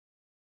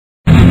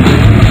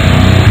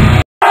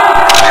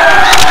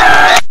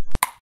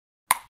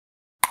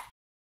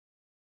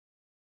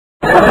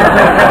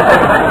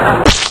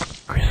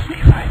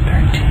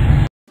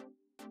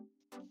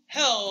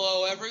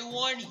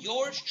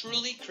yours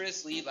truly,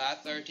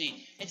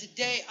 Chrislevi13, and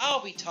today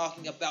I'll be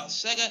talking about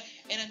Sega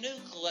and a new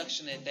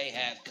collection that they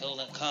have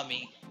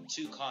coming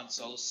to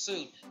consoles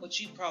soon, which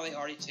you probably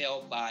already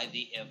tell by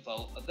the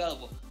info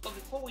available. But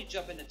before we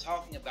jump into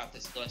talking about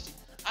this collection,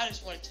 I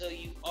just want to tell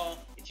you all,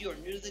 if you are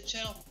new to the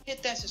channel,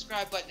 hit that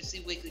subscribe button to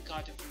see weekly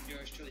content from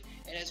yours truly.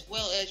 And as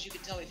well as you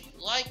can tell me if you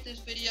like this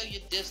video,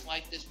 you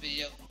dislike this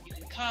video, you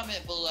can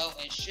comment below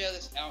and share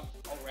this out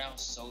around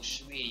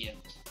social media.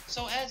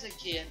 So as a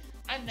kid,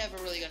 I never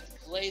really got to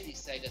play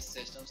these Sega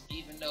systems,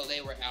 even though they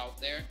were out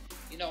there.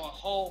 You know, a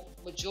whole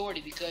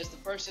majority, because the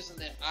first system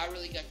that I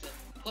really got to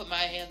put my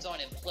hands on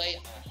and play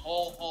a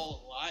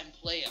whole lot and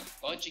play a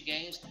bunch of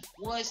games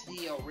was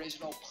the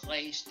original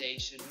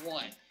PlayStation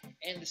 1.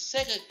 And the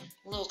Sega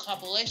little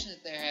compilation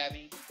that they're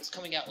having that's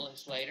coming out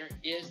later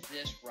is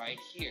this right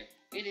here.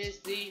 It is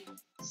the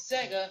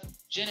Sega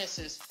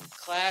Genesis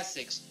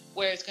Classics,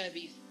 where it's going to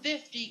be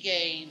 50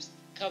 games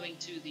coming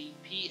to the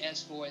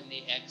PS4 and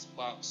the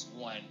Xbox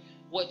One,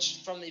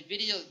 which from the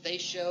video that they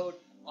showed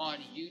on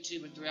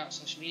YouTube and throughout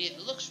social media,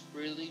 it looks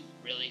really,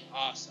 really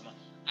awesome.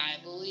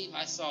 I believe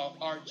I saw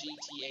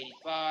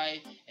RGT85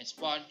 and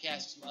Spodcast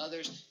and some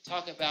others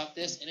talk about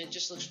this, and it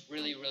just looks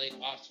really, really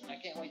awesome. I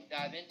can't wait to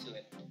dive into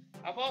it.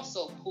 I've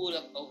also pulled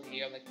up over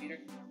here on the computer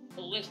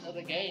the list of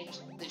the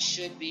games that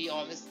should be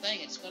on this thing.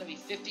 It's going to be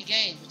 50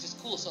 games, which is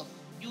cool. So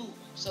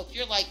if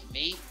you're like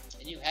me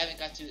and you haven't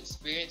got to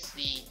experience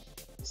the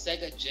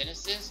Sega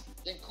Genesis,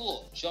 then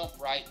cool, jump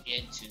right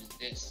into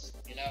this,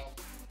 you know.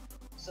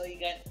 So you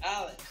got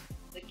Alex,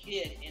 the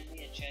kid in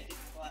the Enchanted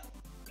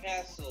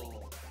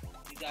Castle.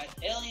 You got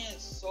Alien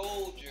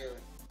Soldier,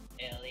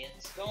 Alien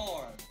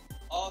Storm,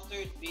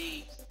 Altered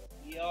Beast,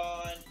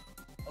 Beyond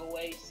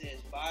Oasis,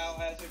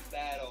 Biohazard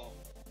Battle,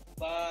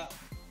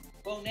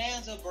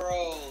 Bonanza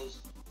Bros,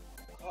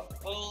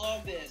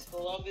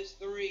 Columbus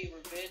 3,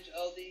 Revenge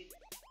of the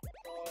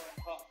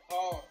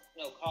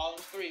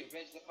Columns 3,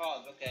 Revenge of the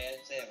Columns. Okay, I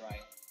didn't say it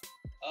right.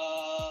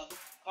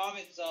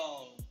 Comic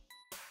Zone,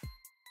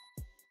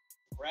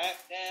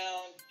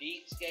 Crackdown,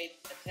 Deepscape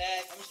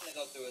Attack. I'm just gonna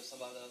go through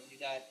some of them. You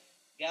got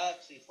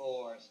Galaxy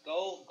Force,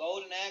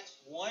 Golden Axe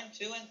 1,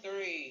 2, and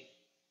 3,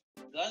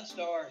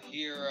 Gunstar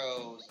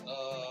Heroes,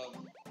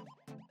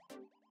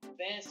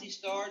 Fantasy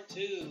Star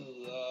 2,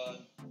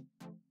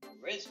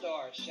 Red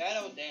Star,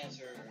 Shadow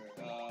Dancer,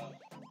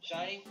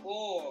 Shining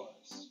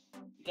Force.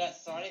 You got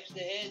Sonic the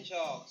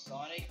Hedgehog,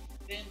 Sonic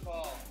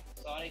Pinball,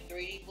 Sonic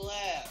 3D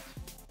Blast,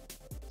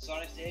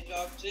 Sonic the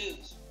Hedgehog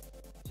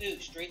 2,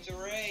 Streets of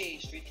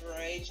Rage 2, Streets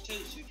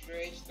of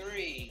Rage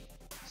 3,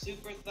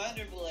 Super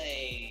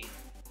Thunderblade,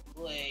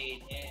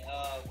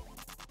 and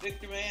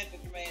Victor Man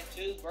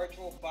 2,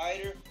 Virtual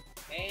Fighter,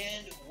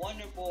 and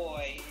Wonder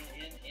Boy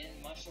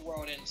in Monster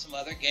World and some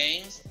other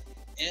games.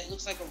 And it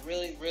looks like a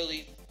really,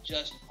 really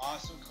just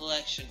awesome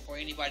collection for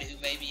anybody who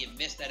maybe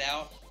missed that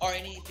out, or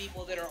any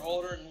people that are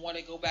older and want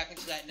to go back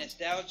into that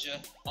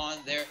nostalgia on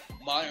their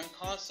modern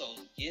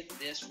consoles. Get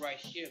this right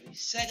here, the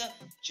Sega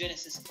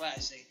Genesis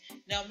Classic.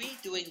 Now, me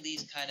doing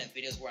these kind of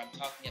videos where I'm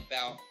talking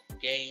about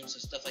games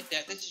and stuff like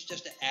that, this is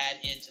just to add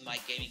into my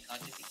gaming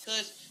content,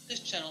 because this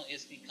channel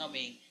is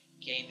becoming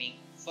gaming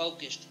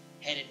focused,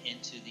 headed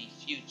into the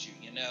future,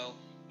 you know.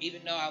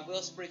 Even though I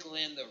will sprinkle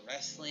in the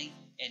wrestling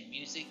and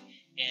music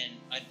and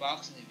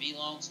unboxing and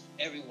vlogs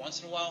every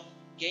once in a while,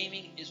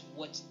 gaming is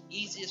what's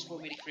easiest for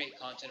me to create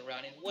content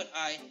around and what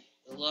I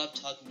love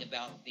talking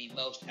about the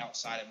most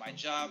outside of my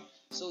job.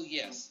 So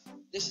yes,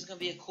 this is going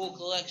to be a cool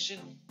collection.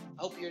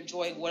 I hope you're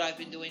enjoying what I've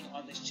been doing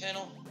on this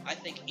channel. I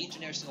think each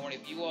and every single one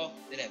of you all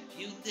that have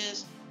viewed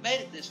this,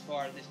 made it this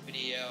far in this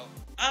video,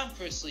 I'm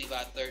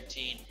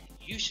Chrislevi13.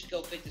 You should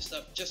go pick this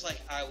up just like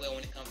I will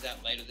when it comes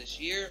out later this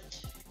year.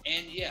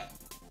 And yeah,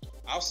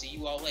 I'll see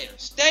you all later.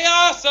 Stay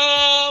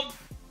awesome!